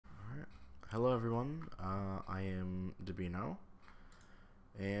Hello everyone, I am Dabino,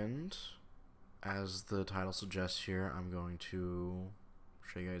 and as the title suggests here, I'm going to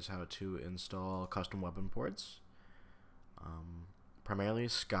show you guys how to install custom weapon ports. Primarily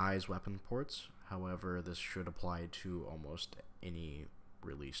Sky's weapon ports, however this should apply to almost any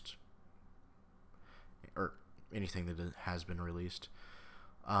released, or anything that has been released.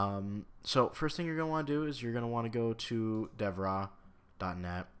 So first thing you're going to want to do is you're going to want to go to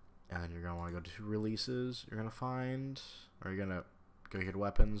devra.net, and you're going to want to go to releases. You're going to find, or you're going to go here to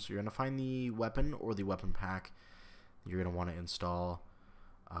weapons. You're going to find the weapon or the weapon pack you're going to want to install.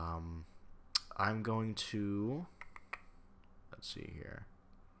 I'm going to, let's see here.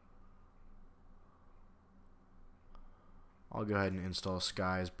 I'll go ahead and install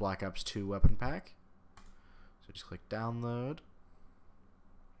Sky's Black Ops 2 weapon pack. So just click download.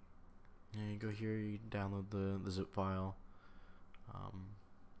 And you go here, you download the zip file.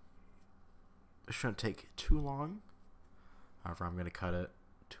 It shouldn't take too long. However, I'm going to cut it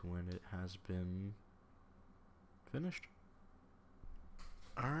to when it has been finished.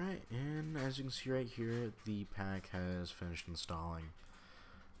 Alright, and as you can see right here, the pack has finished installing.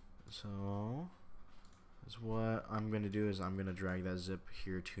 So, what I'm going to do is I'm going to drag that zip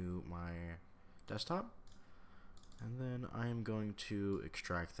here to my desktop. And then I am going to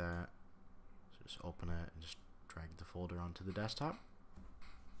extract that. So just open it and just drag the folder onto the desktop.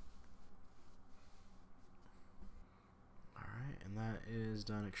 Alright, and that is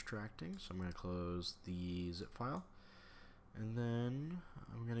done extracting, so I'm going to close the zip file. And then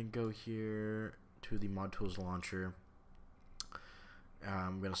I'm going to go here to the Mod Tools launcher.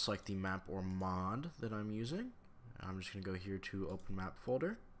 I'm going to select the map or mod that I'm using. I'm just going to go here to Open Map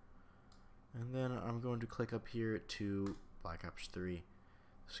folder. And then I'm going to click up here to Black Ops 3.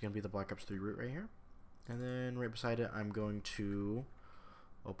 This is going to be the Black Ops 3 root right here. And then right beside it, I'm going to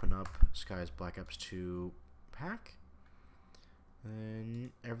open up Sky's Black Ops 2 pack.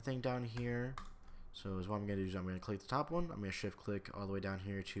 And everything down here. So is what I'm going to do is I'm going to click the top one. I'm going to shift click all the way down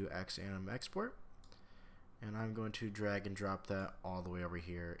here to X-Anim Export. And I'm going to drag and drop that all the way over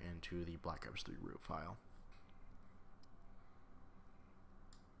here into the Black Ops 3 root file.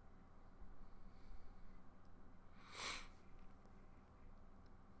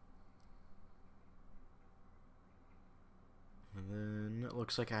 And then it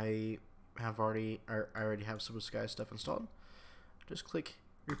looks like I already have some of Sky stuff installed. Just click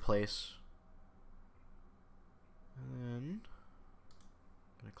replace, and then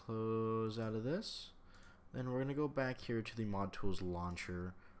I'm gonna close out of this. Then we're gonna go back here to the Mod Tools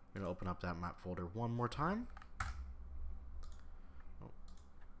launcher. We're gonna open up that map folder one more time.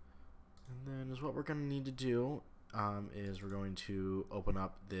 And then is what we're gonna need to do is we're going to open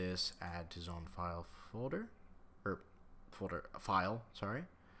up this add to zone file folder, or file, sorry.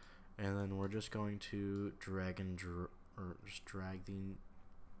 And then we're just going to drag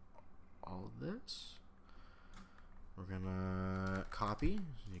all of this. We're gonna copy.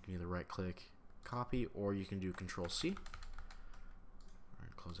 You can either right click copy or you can do Control C.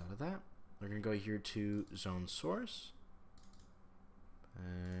 Alright, close out of that. We're gonna go here to zone source,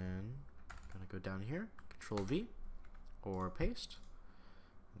 and gonna go down here, Control V or paste.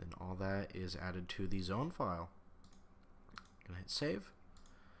 And then all that is added to the zone file. Gonna hit save.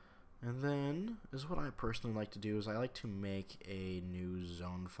 And then is what I personally like to do is I like to make a new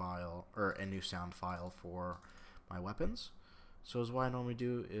zone file or a new sound file for my weapons. So is what I normally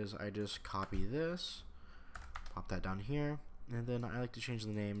do is I just copy this, pop that down here, and then I like to change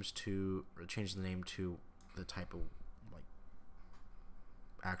the names to the type of like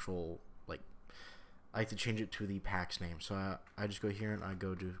actual I like to change it to the pack's name. So I just go here and I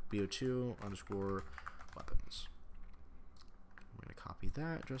go to BO2 underscore weapons. I'm going to copy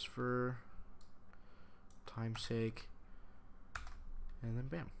that just for time's sake, and then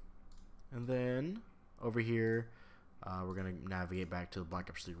bam. And then over here we're going to navigate back to the Black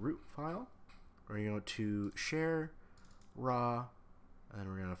Ops 3 root file. We're going to go to share, raw, and then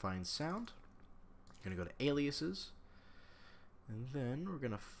we're going to find sound. We're going to go to aliases, and then we're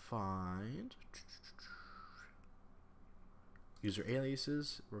going to find user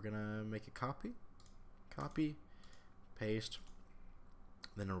aliases. We're going to make a copy, paste.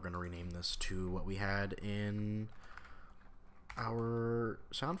 Then we're going to rename this to what we had in our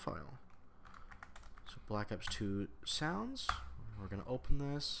sound file. So Black Ops 2 sounds. We're going to open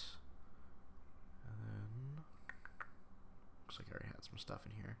this. And then looks like I already had some stuff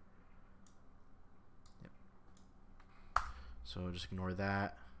in here. Yep. So just ignore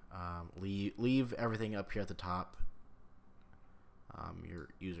that. Leave everything up here at the top. Your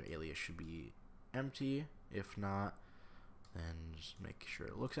user alias should be empty. If not, then just make sure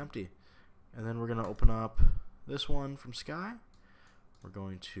it looks empty. And then we're going to open up this one from Sky. We're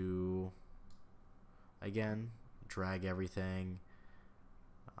going to, again, drag everything,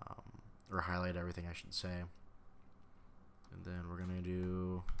 or highlight everything, I should say. And then we're going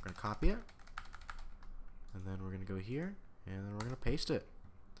to copy it. And then we're going to go here, and then we're going to paste it.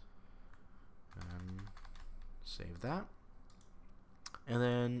 And save that. And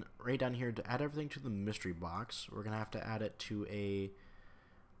then right down here, to add everything to the mystery box, we're going to have to add it to a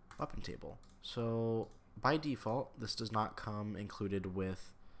weapon table. So by default, this does not come included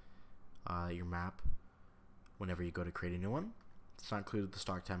with your map whenever you go to create a new one. It's not included with the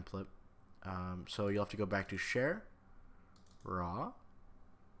stock template. So you'll have to go back to share, raw,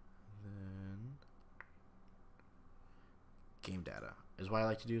 then game data. Is what I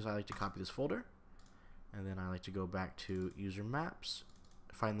like to do is I like to copy this folder, and then I like to go back to user maps,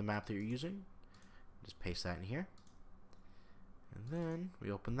 find the map that you're using, just paste that in here, and then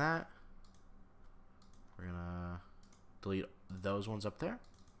we open that. We're gonna delete those ones up there,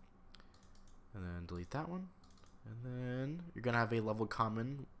 and then delete that one, and then you're gonna have a level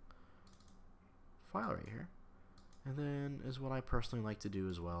common file right here. And then is what I personally like to do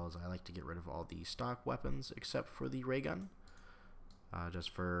as well, is I like to get rid of all the stock weapons except for the ray gun, just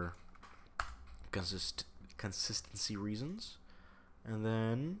for consistency reasons. And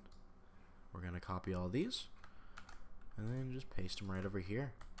then we're gonna copy all these and then just paste them right over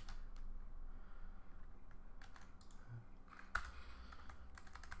here.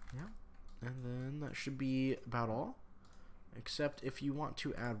 Yeah, and then that should be about all, except if you want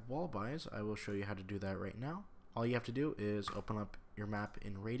to add wall buys, I will show you how to do that right now. All you have to do is open up your map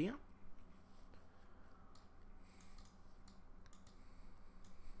in Radiant.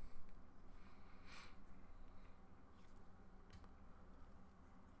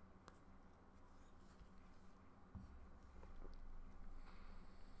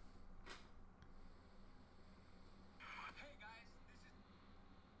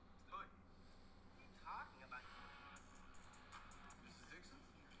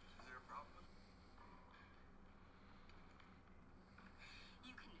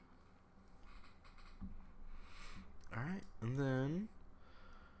 Alright, and then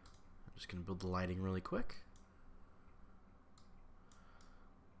I'm just going to build the lighting really quick.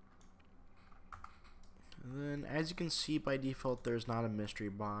 And then as you can see, by default there's not a mystery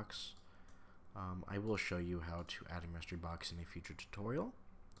box. I will show you how to add a mystery box in a future tutorial.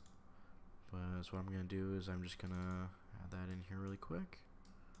 But so what I'm going to do is I'm just going to add that in here really quick.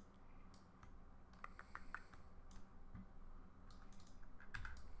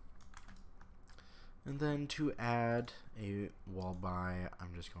 And then to add a wall buy,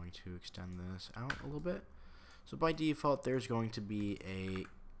 I'm just going to extend this out a little bit. So by default, there's going to be a,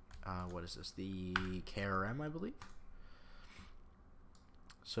 what is this, the KRM, I believe.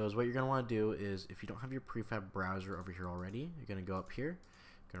 So what you're going to want to do is, if you don't have your prefab browser over here already, you're going to go up here,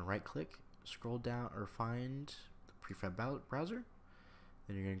 you're going to right click, scroll down, or find the prefab browser.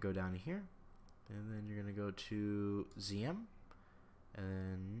 Then you're going to go down here, and then you're going to go to ZM,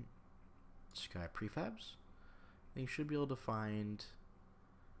 and Sky Prefabs. And you should be able to find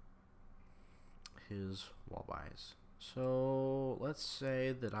his wall buys. So let's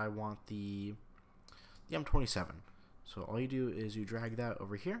say that I want the M27. So all you do is you drag that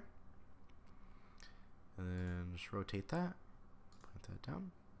over here, and then just rotate that, put that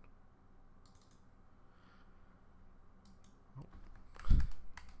down. Oh.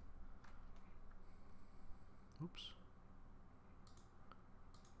 Oops.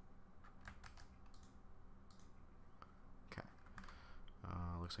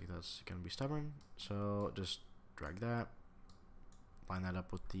 Looks like that's going to be stubborn, so just drag that, line that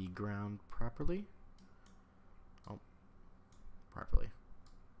up with the ground properly. Oh, properly.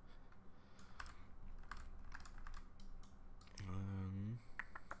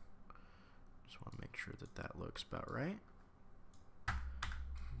 Just want to make sure that that looks about right.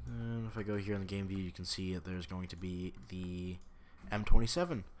 And if I go here in the game view, you can see that there's going to be the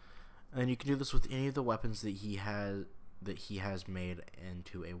M27, and you can do this with any of the weapons that he has made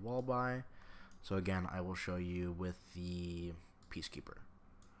into a wall buy. So again, I will show you with the Peacekeeper.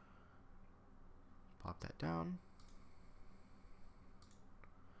 Pop that down.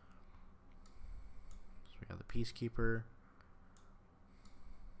 So we have the Peacekeeper.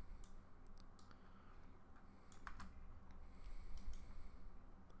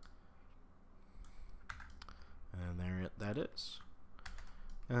 And there that is.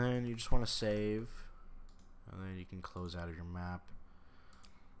 And then you just want to save. And then you can close out of your map,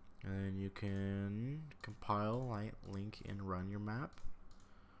 and then you can compile, link, and run your map.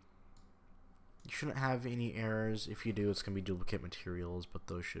 You shouldn't have any errors. If you do, it's going to be duplicate materials, but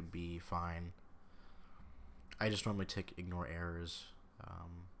those should be fine. I just normally tick ignore errors.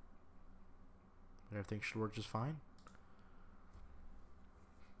 But everything should work just fine.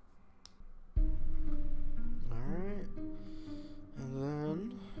 Alright. And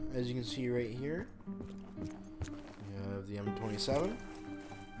then, as you can see right here, we have the M27 and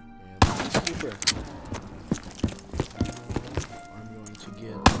the Keeper. I'm going to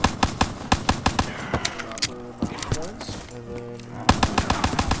get proper amount of points, and then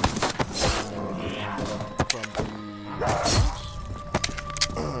from the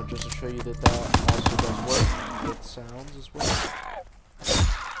just to show you that also does work with sounds as well.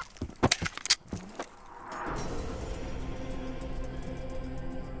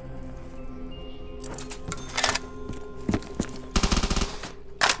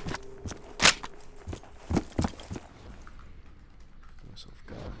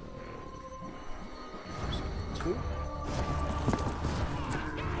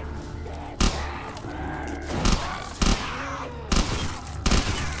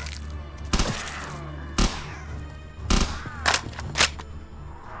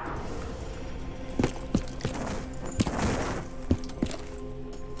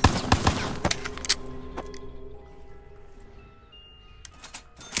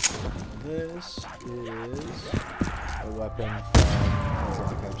 This is a weapon from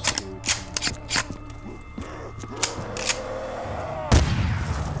Black Ops 2.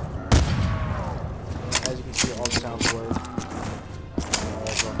 As you can see, all the sounds work. All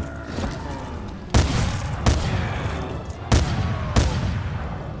of them.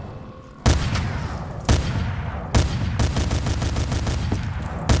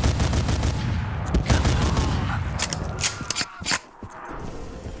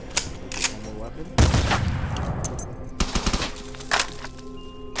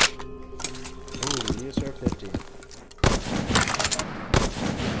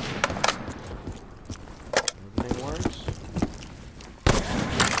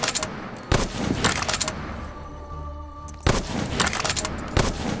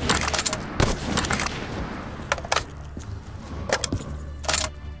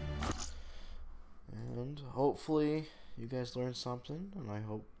 Hopefully you guys learned something, and I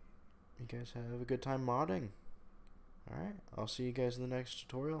hope you guys have a good time modding. Alright, I'll see you guys in the next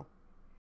tutorial.